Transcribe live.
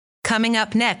Coming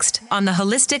up next on the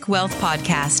Holistic Wealth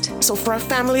Podcast. So for a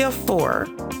family of 4,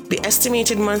 the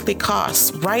estimated monthly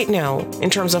cost right now in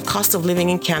terms of cost of living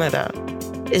in Canada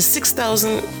is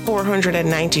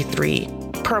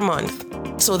 $6,493 per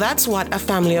month. So that's what a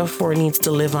family of 4 needs to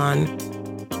live on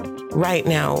right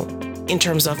now in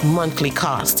terms of monthly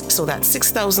cost. So that's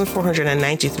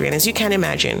 $6,493. And as you can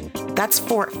imagine, that's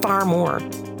far more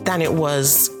than it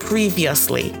was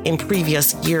previously in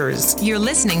previous years. You're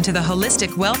listening to the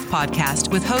Holistic Wealth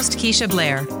Podcast with host Keisha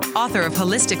Blair, author of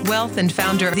Holistic Wealth and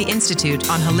founder of the Institute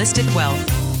on Holistic Wealth.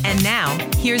 And now,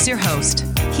 here's your host,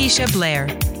 Keisha Blair.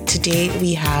 Today,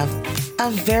 we have a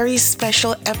very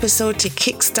special episode to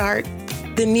kickstart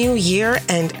the new year.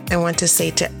 And I want to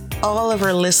say to all of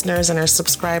our listeners and our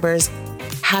subscribers,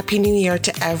 Happy New Year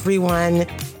to everyone.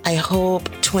 I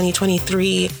hope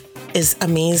 2023 is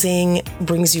amazing,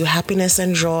 brings you happiness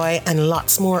and joy and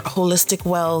lots more holistic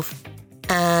wealth.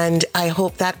 And I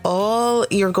hope that all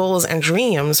your goals and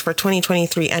dreams for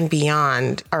 2023 and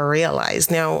beyond are realized.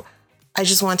 Now, I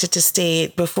just wanted to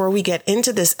state before we get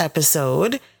into this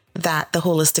episode that the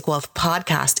Holistic Wealth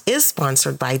Podcast is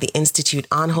sponsored by the Institute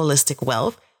on Holistic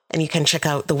Wealth. And you can check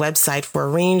out the website for a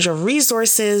range of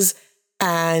resources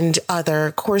and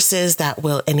other courses that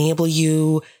will enable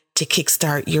you to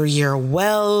kickstart your year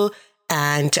well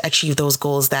and to achieve those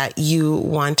goals that you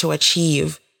want to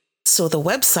achieve. So the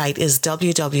website is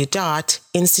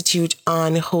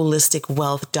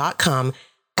www.instituteonholisticwealth.com.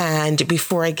 And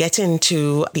before I get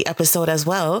into the episode as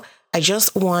well, I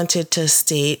just wanted to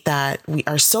state that we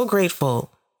are so grateful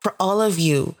for all of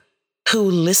you who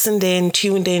listened in,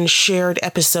 tuned in, shared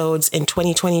episodes in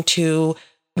 2022.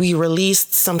 We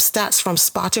released some stats from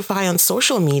Spotify on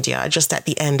social media just at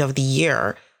the end of the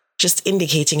year, just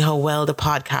indicating how well the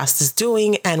podcast is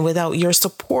doing. And without your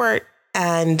support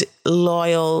and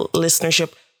loyal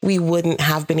listenership, we wouldn't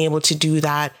have been able to do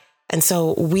that. And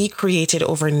so we created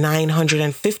over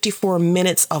 954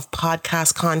 minutes of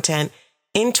podcast content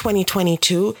in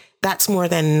 2022. That's more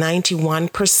than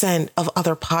 91% of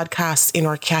other podcasts in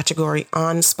our category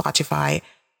on Spotify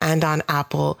and on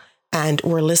Apple. And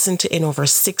we're listened to in over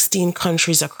 16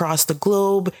 countries across the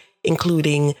globe,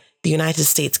 including the United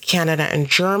States, Canada, and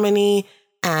Germany.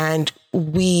 And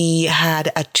we had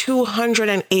a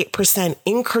 208%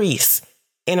 increase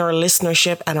in our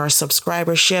listenership and our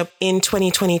subscribership in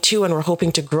 2022. And we're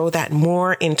hoping to grow that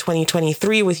more in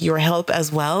 2023 with your help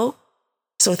as well.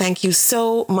 So thank you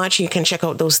so much. You can check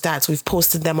out those stats. We've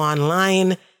posted them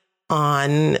online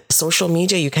on social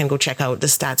media. You can go check out the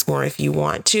stats more if you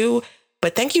want to.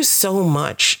 But thank you so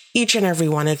much, each and every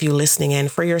one of you listening in,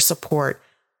 for your support.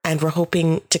 And we're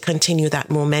hoping to continue that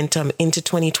momentum into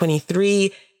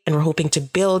 2023. And we're hoping to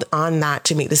build on that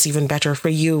to make this even better for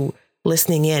you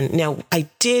listening in. Now, I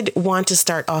did want to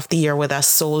start off the year with a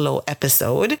solo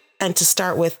episode and to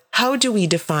start with, how do we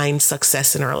define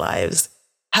success in our lives?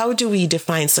 How do we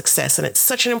define success? And it's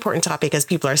such an important topic as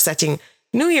people are setting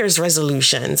New Year's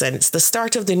resolutions, and it's the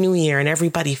start of the new year and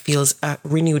everybody feels a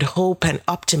renewed hope and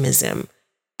optimism,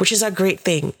 which is a great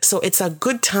thing. So it's a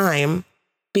good time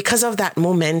because of that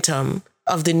momentum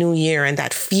of the new year and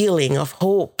that feeling of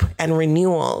hope and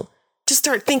renewal to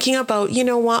start thinking about, you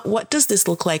know what does this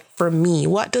look like for me?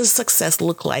 What does success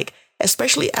look like?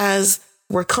 Especially as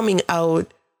we're coming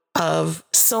out of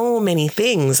so many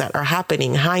things that are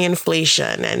happening, high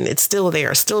inflation, and it's still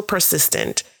there, still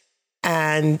persistent,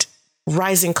 and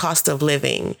rising cost of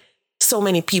living. So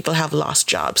many people have lost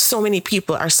jobs. So many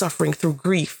people are suffering through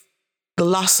grief, the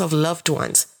loss of loved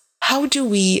ones. How do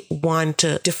we want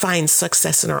to define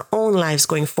success in our own lives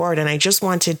going forward? And I just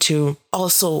wanted to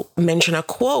also mention a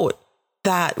quote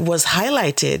that was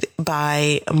highlighted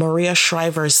by Maria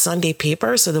Shriver's Sunday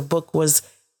paper. So the book was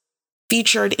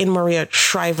featured in Maria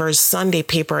Shriver's Sunday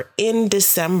paper in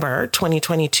December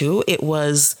 2022. It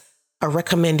was a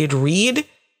recommended read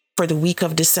for the week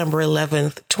of December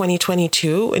 11th,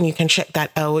 2022. And you can check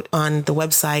that out on the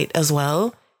website as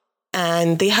well.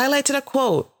 And they highlighted a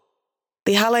quote.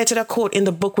 They highlighted a quote in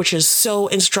the book, which is so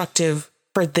instructive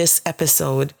for this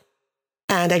episode.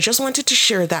 And I just wanted to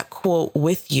share that quote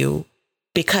with you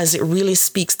because it really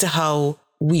speaks to how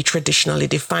we traditionally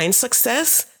define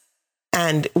success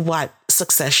and what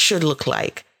success should look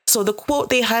like. So the quote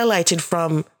they highlighted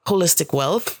from Holistic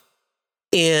Wealth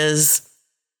is,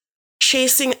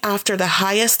 "Chasing after the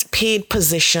highest paid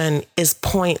position is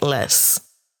pointless.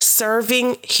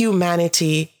 Serving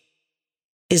humanity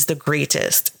is the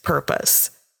greatest purpose."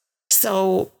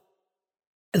 So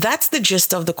that's the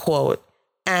gist of the quote.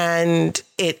 And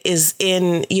it is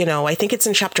in, I think it's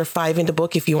in chapter 5 in the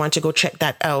book, if you want to go check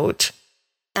that out.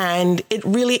 And it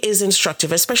really is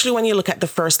instructive, especially when you look at the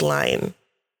first line.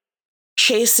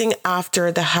 chasing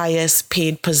after the highest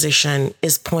paid position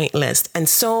is pointless. And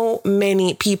so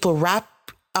many people wrap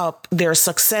up their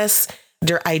success,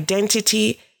 their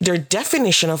identity, their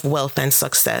definition of wealth and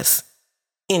success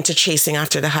into chasing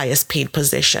after the highest paid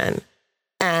position.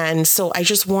 And so I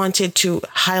just wanted to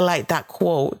highlight that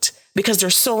quote because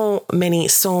there's so many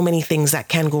things that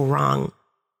can go wrong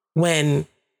when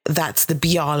that's the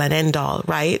be all and end all,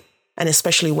 right? And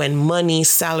especially when money,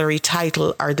 salary,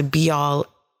 title are the be all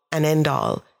and end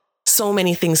all. So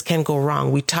many things can go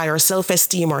wrong. We tie our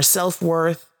self-esteem or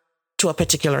self-worth to a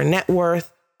particular net worth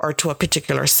or to a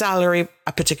particular salary,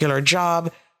 a particular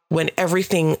job. When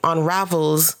everything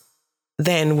unravels,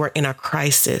 then we're in a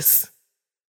crisis.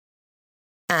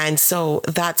 And so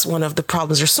that's one of the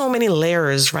problems. There's so many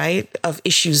layers, right, of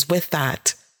issues with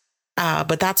that.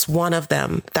 But that's one of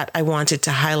them that I wanted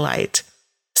to highlight.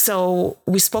 So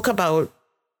we spoke about,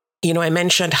 I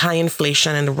mentioned high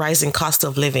inflation and the rising cost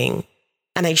of living.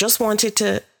 And I just wanted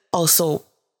to also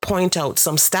point out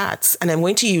some stats. And I'm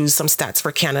going to use some stats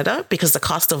for Canada because the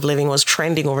cost of living was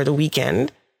trending over the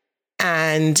weekend.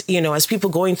 And, as people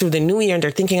going through the new year and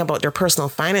they're thinking about their personal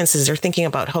finances, they're thinking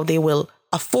about how they will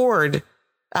afford,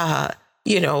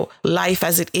 life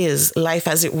as it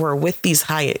were with these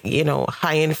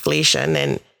high inflation.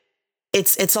 And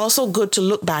it's also good to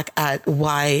look back at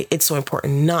why it's so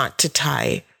important not to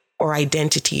tie our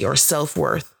identity or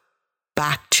self-worth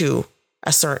back to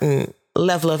a certain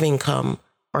level of income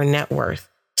or net worth.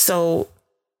 So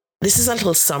this is a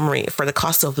little summary for the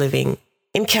cost of living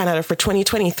in Canada for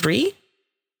 2023.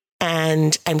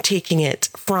 And I'm taking it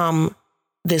from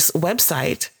this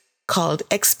website called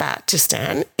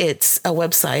Expatistan. It's a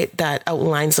website that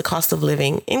outlines the cost of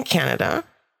living in Canada.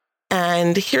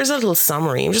 And here's a little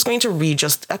summary. I'm just going to read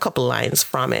just a couple lines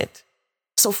from it.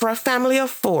 So for a family of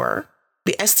 4,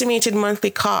 the estimated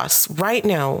monthly cost right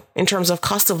now in terms of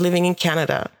cost of living in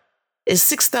Canada is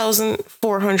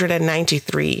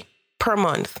 $6,493 per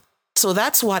month. So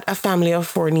that's what a family of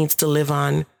 4 needs to live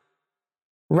on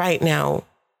right now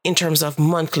in terms of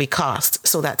monthly cost.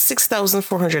 So that's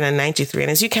 $6,493.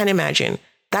 And as you can imagine,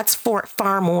 that's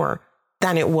far more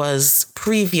than it was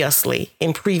previously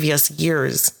in previous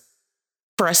years.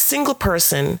 For a single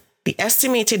person, the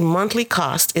estimated monthly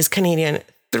cost is Canadian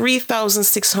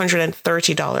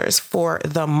 $3,630 for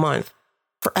the month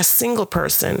for a single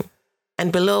person.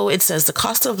 And below it says the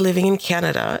cost of living in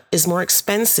Canada is more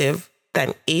expensive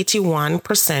than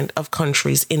 81% of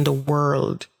countries in the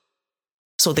world.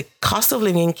 So the cost of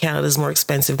living in Canada is more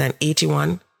expensive than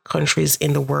 81 countries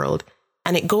in the world.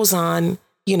 And it goes on,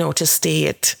 to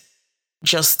state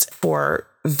just for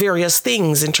various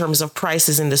things in terms of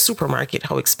prices in the supermarket,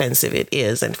 how expensive it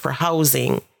is, and for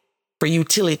housing, for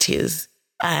utilities.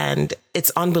 And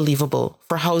it's unbelievable.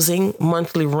 For housing,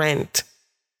 monthly rent,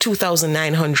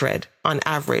 $2,900 on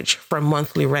average for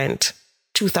monthly rent,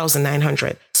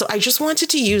 $2,900. So I just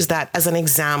wanted to use that as an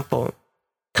example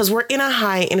because we're in a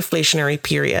high inflationary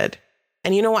period.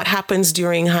 And you know what happens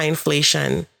during high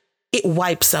inflation? It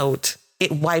wipes out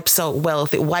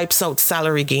wealth. It wipes out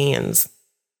salary gains.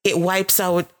 It wipes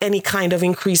out any kind of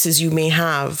increases you may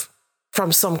have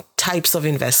from some types of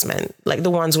investment, like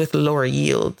the ones with lower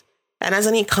yield. And as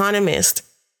an economist,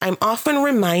 I'm often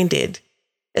reminded,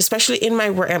 especially in my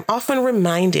work, I'm often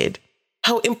reminded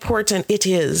how important it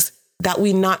is that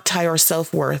we not tie our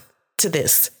self-worth to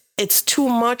this. It's too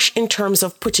much in terms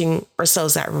of putting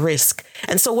ourselves at risk.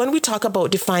 And so when we talk about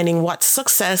defining what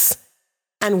success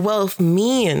and wealth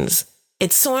means,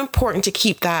 it's so important to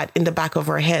keep that in the back of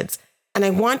our heads. And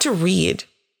I want to read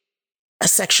a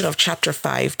section of chapter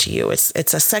 5 to you. It's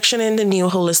a section in the new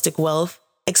Holistic Wealth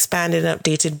Expanded and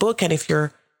Updated book. And if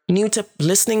you're new to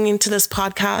listening into this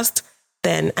podcast,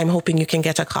 then I'm hoping you can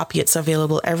get a copy. It's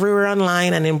available everywhere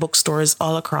online and in bookstores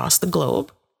all across the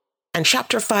globe. And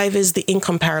chapter 5 is the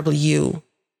incomparable you.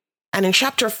 And in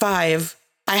chapter 5,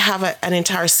 I have an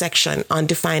entire section on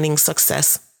defining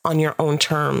success on your own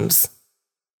terms.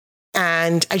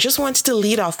 And I just wanted to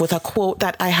lead off with a quote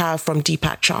that I have from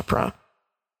Deepak Chopra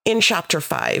in chapter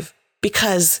 5,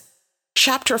 because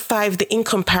chapter 5, the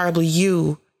incomparable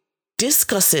you,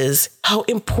 discusses how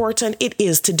important it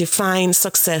is to define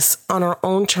success on our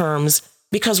own terms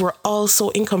because we're all so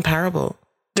incomparable.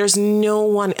 There's no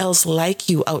one else like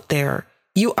you out there.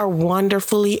 You are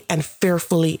wonderfully and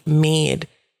fearfully made.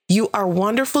 You are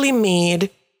wonderfully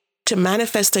made to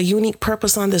manifest a unique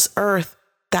purpose on this earth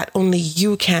that only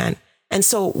you can. And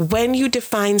so when you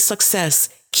define success,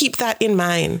 keep that in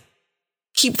mind.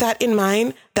 Keep that in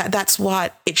mind that's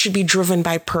what it should be driven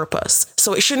by purpose.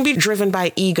 So it shouldn't be driven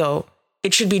by ego.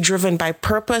 It should be driven by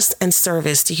purpose and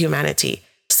service to humanity.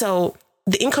 So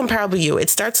the incomparable you, it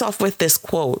starts off with this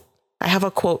quote I have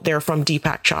a quote there from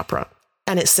Deepak Chopra,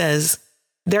 and it says,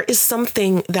 "There is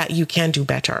something that you can do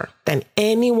better than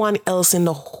anyone else in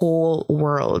the whole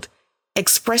world.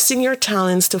 Expressing your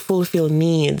talents to fulfill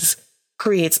needs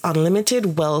creates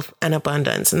unlimited wealth and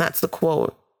abundance." And that's the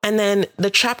quote. And then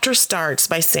the chapter starts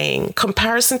by saying,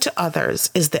 "Comparison to others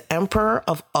is the emperor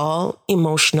of all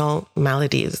emotional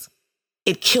maladies.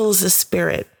 It kills the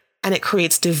spirit and it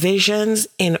creates divisions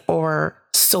in our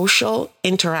social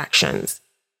interactions.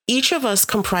 Each of us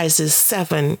comprises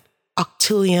 7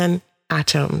 octillion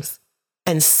atoms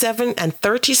and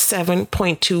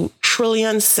 37.2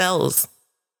 trillion cells."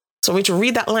 So we need to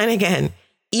read that line again.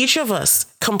 Each of us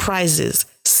comprises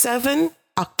 7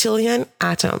 octillion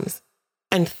atoms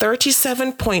and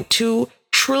 37.2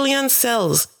 trillion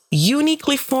cells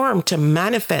uniquely formed to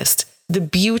manifest the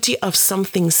beauty of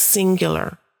something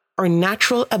singular, our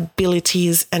natural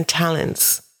abilities and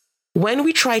talents. When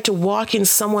we try to walk in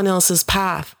someone else's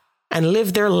path and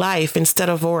live their life instead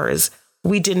of ours,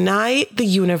 we deny the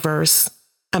universe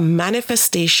a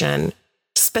manifestation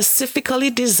specifically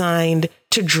designed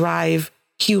to drive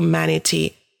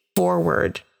humanity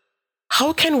forward.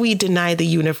 How can we deny the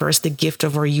universe the gift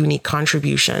of our unique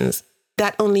contributions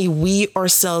that only we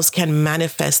ourselves can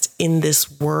manifest in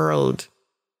this world?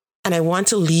 And I want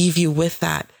to leave you with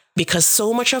that, because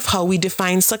so much of how we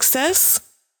define success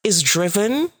is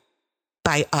driven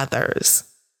by others.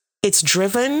 It's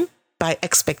driven by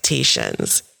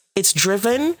expectations. It's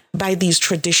driven by these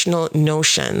traditional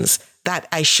notions that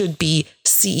I should be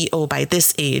CEO by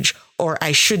this age, or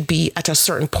I should be at a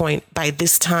certain point by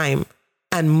this time.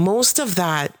 And most of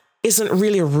that isn't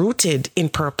really rooted in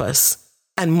purpose.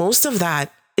 And most of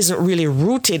that isn't really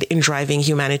rooted in driving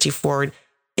humanity forward.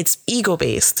 It's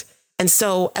ego-based. And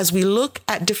so as we look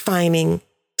at defining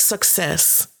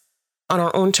success on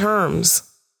our own terms,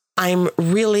 I'm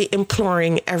really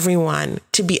imploring everyone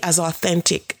to be as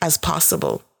authentic as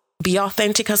possible. Be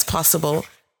authentic as possible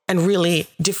and really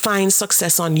define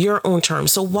success on your own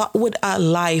terms. So what would a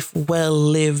life well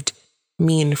lived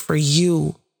mean for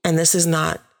you? And this is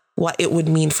not what it would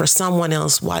mean for someone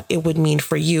else, what it would mean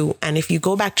for you. And if you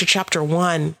go back to chapter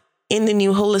 1 in the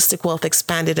new Holistic Wealth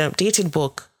Expanded and Updated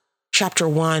book, chapter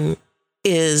 1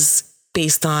 is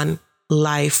based on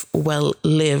life well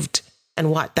lived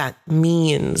and what that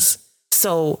means.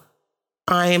 So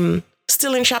I'm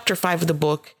still in chapter 5 of the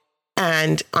book.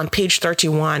 And on page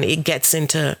 31, it gets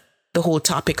into the whole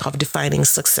topic of defining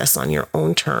success on your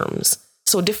own terms.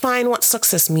 So define what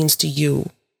success means to you.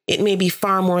 It may be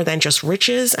far more than just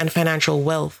riches and financial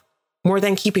wealth, more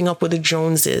than keeping up with the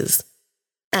Joneses.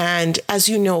 And as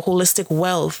you know, holistic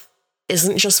wealth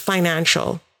isn't just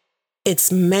financial.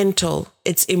 It's mental,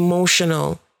 it's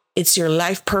emotional, it's your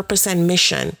life purpose and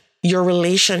mission, your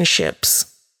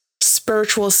relationships,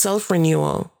 spiritual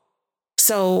self-renewal.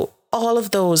 So all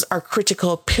of those are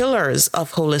critical pillars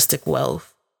of holistic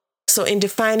wealth. So in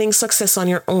defining success on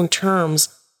your own terms,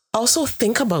 also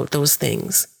think about those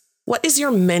things. What is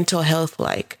your mental health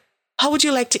like? How would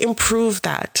you like to improve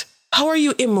that? How are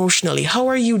you emotionally? How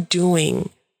are you doing?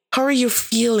 How are you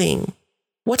feeling?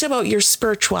 What about your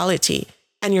spirituality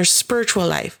and your spiritual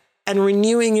life and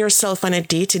renewing yourself on a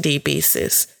day-to-day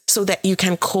basis so that you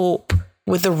can cope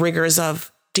with the rigors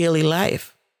of daily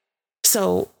life?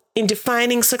 So in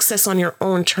defining success on your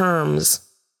own terms,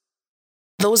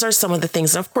 those are some of the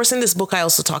things. And of course, in this book, I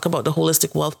also talk about the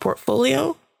holistic wealth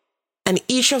portfolio. And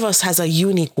each of us has a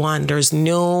unique one. There's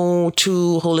no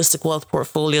 2 holistic wealth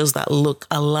portfolios that look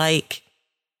alike.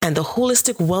 And the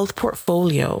holistic wealth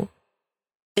portfolio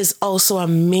is also a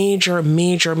major,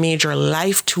 major, major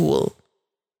life tool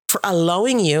for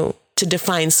allowing you to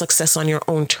define success on your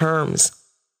own terms.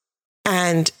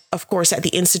 And of course, at the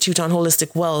Institute on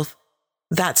Holistic Wealth,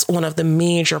 that's one of the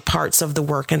major parts of the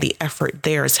work, and the effort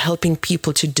there is helping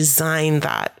people to design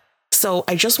that. So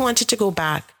I just wanted to go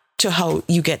back to how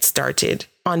you get started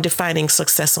on defining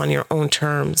success on your own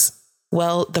terms.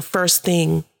 Well, the first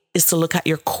thing is to look at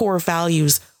your core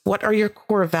values. What are your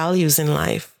core values in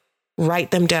life?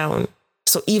 Write them down.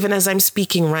 So even as I'm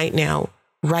speaking right now,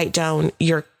 write down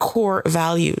your core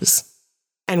values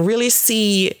and really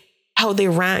see how they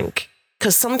rank.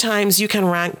 Because sometimes you can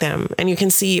rank them and you can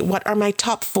see, what are my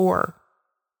top 4?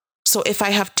 So if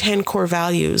I have 10 core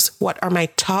values, what are my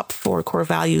top 4 core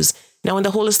values? Now, in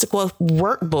the Holistic Wealth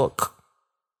workbook,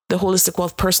 the Holistic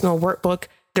Wealth personal workbook,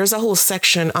 there's a whole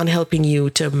section on helping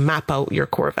you to map out your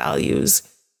core values.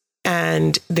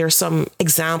 And there's some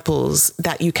examples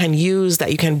that you can use,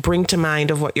 that you can bring to mind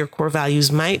of what your core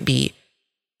values might be,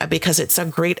 because it's a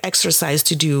great exercise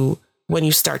to do when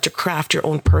you start to craft your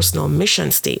own personal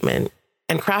mission statement.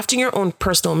 And crafting your own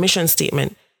personal mission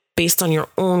statement based on your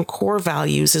own core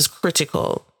values is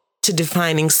critical to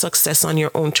defining success on your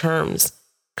own terms,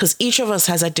 because each of us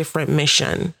has a different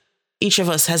mission. Each of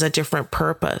us has a different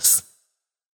purpose.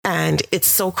 And it's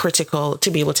so critical to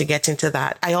be able to get into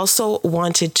that. I also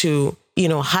wanted to,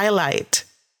 highlight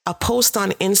a post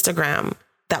on Instagram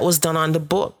that was done on the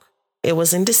book. It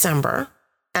was in December.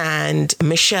 And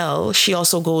Michelle, she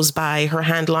also goes by her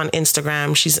handle on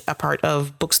Instagram. She's a part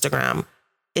of Bookstagram,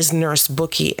 is Nurse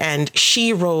Bookie. And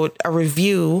she wrote a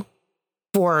review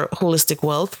for Holistic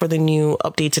Wealth for the new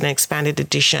updated and expanded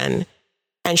edition.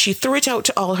 And she threw it out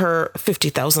to all her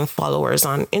 50,000 followers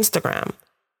on Instagram.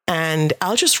 And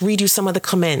I'll just read you some of the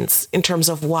comments in terms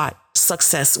of what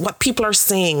people are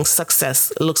saying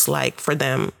success looks like for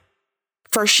them.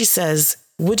 First, she says,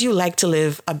 would you like to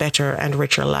live a better and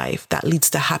richer life that leads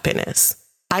to happiness?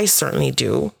 I certainly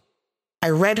do. I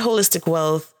read Holistic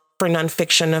Wealth for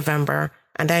Nonfiction November,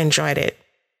 and I enjoyed it.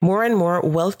 More and more,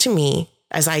 wealth to me,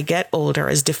 as I get older,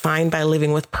 is defined by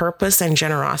living with purpose and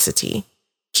generosity.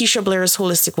 Keisha Blair's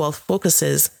Holistic Wealth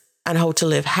focuses on how to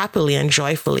live happily and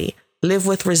joyfully, live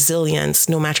with resilience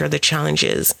no matter the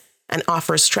challenges, and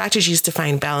offers strategies to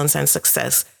find balance and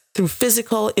success through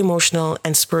physical, emotional,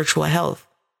 and spiritual health.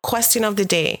 Question of the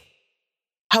day: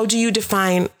 how do you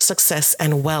define success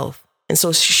and wealth? And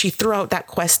so she threw out that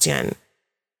question.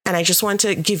 And I just want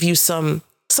to give you some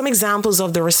examples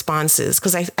of the responses,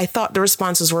 because I thought the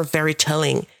responses were very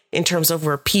telling in terms of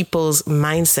where people's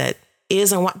mindset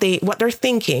is and what they're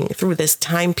thinking through this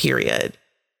time period.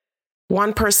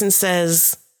 One person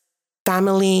says,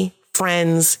 family,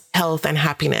 friends, health, and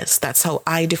happiness. That's how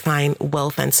I define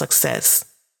wealth and success.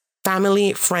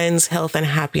 Family, friends, health, and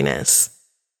happiness.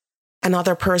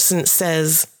 Another person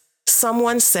says,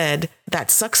 someone said that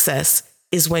success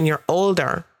is when you're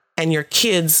older and your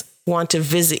kids want to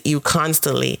visit you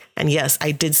constantly. And yes,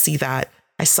 I did see that.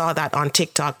 I saw that on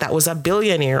TikTok. That was a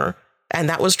billionaire, and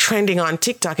that was trending on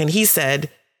TikTok. And he said,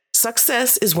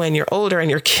 success is when you're older and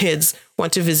your kids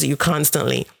want to visit you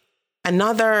constantly.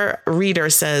 Another reader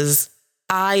says,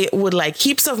 I would like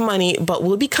heaps of money, but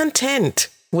will be content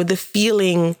with the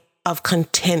feeling of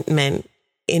contentment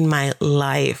in my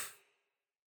life.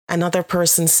 Another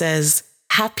person says,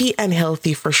 happy and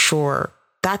healthy for sure.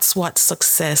 That's what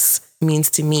success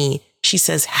means to me. She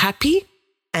says, happy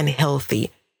and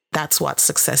healthy. That's what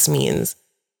success means.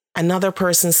 Another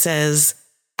person says,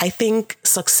 I think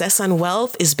success and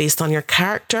wealth is based on your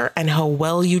character and how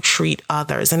well you treat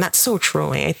others. And that's so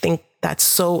true. I think that's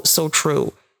so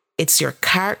true. It's your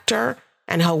character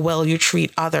and how well you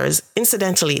treat others.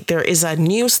 Incidentally, there is a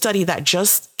new study that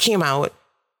just came out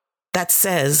that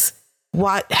says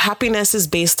what happiness is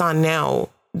based on now.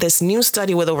 This new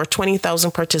study with over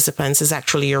 20,000 participants is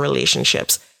actually your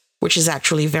relationships, which is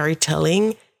actually very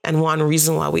telling. And one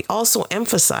reason why we also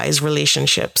emphasize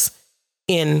relationships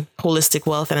in Holistic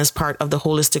Wealth and as part of the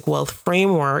Holistic Wealth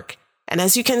framework. And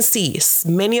as you can see,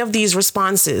 many of these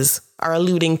responses are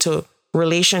alluding to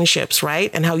relationships,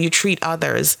 right? And how you treat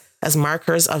others as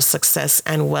markers of success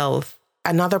and wealth.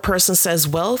 Another person says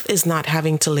wealth is not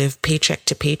having to live paycheck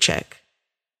to paycheck.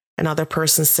 Another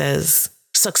person says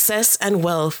success and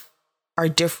wealth are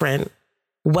different.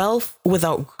 Wealth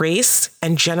without grace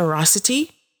and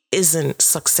generosity isn't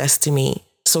success to me.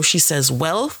 So she says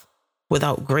wealth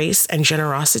without grace and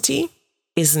generosity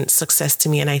isn't success to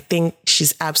me. And I think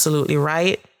she's absolutely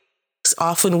right.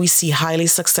 Often we see highly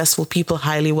successful people,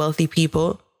 highly wealthy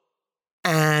people,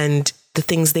 and the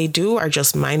things they do are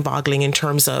just mind-boggling in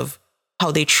terms of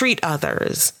how they treat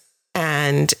others.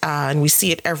 And we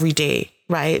see it every day,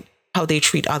 right? How they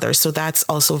treat others. So that's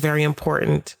also very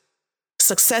important.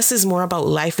 Success is more about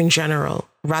life in general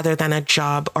rather than a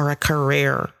job or a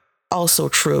career. Also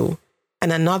true.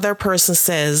 And another person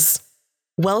says,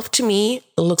 wealth to me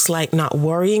looks like not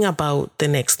worrying about the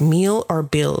next meal or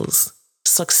bills.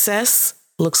 Success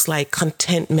looks like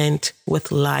contentment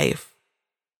with life.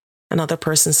 Another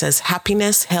person says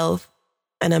happiness, health,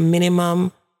 and a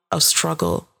minimum of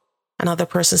struggle. Another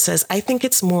person says, I think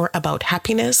it's more about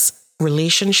happiness,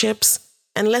 relationships,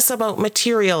 and less about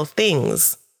material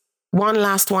things. One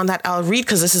last one that I'll read,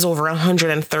 because this is over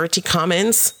 130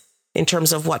 comments in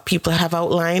terms of what people have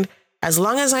outlined. As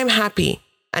long as I'm happy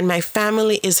and my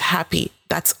family is happy,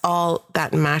 that's all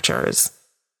that matters.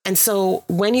 And so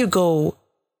when you go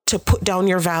to put down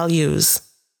your values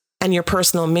and your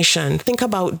personal mission, think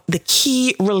about the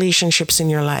key relationships in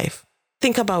your life.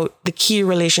 Think about the key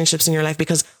relationships in your life,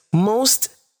 because most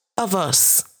of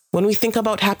us, when we think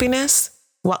about happiness,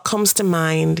 what comes to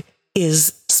mind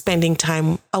is spending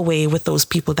time away with those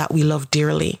people that we love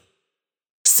dearly.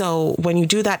 So when you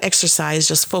do that exercise,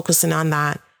 just focusing on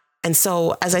that And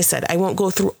so, as I said, I won't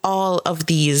go through all of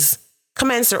these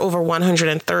comments. They're over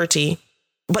 130,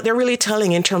 but they're really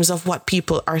telling in terms of what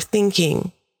people are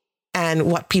thinking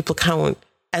and what people count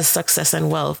as success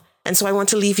and wealth. And so I want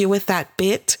to leave you with that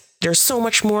bit. There's so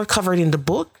much more covered in the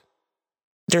book.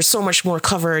 There's so much more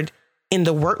covered in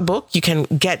the workbook. You can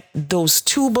get those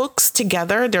two books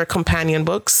together. They're companion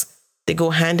books. They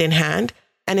go hand in hand.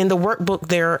 And in the workbook,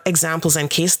 there are examples and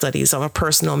case studies of a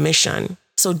personal mission.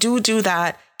 So do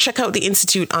that. Check out the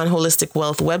Institute on Holistic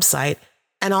Wealth website,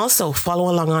 and also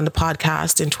follow along on the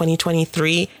podcast in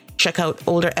 2023. Check out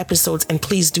older episodes, and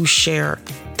please do share.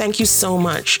 Thank you so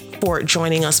much for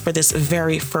joining us for this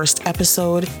very first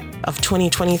episode of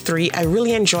 2023. I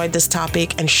really enjoyed this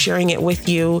topic and sharing it with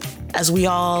you as we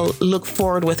all look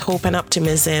forward with hope and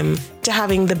optimism to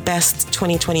having the best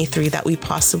 2023 that we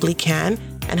possibly can.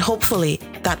 And hopefully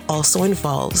that also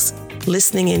involves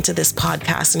listening into this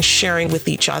podcast and sharing with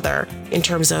each other in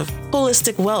terms of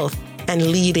holistic wealth and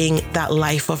leading that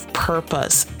life of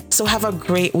purpose. So have a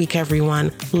great week,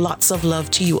 everyone. Lots of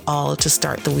love to you all to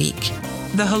start the week.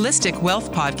 The Holistic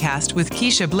Wealth Podcast with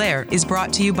Keisha Blair is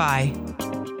brought to you by...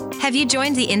 Have you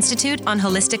joined the Institute on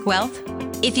Holistic Wealth?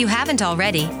 If you haven't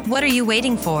already, what are you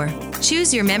waiting for?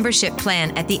 Choose your membership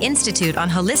plan at the Institute on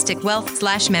Holistic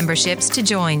Wealth/memberships to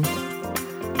join.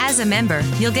 As a member,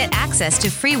 you'll get access to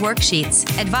free worksheets,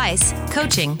 advice,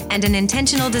 coaching, and an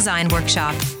intentional design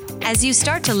workshop. As you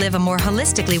start to live a more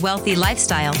holistically wealthy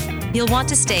lifestyle, you'll want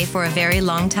to stay for a very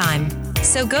long time.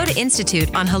 So go to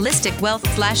Institute on Holistic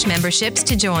Wealth/memberships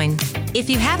to join. If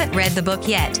you haven't read the book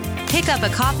yet, pick up a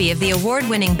copy of the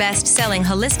award-winning best-selling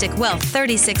Holistic Wealth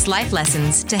 36 Life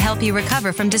Lessons to help you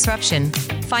recover from disruption,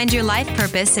 find your life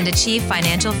purpose, and achieve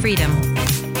financial freedom.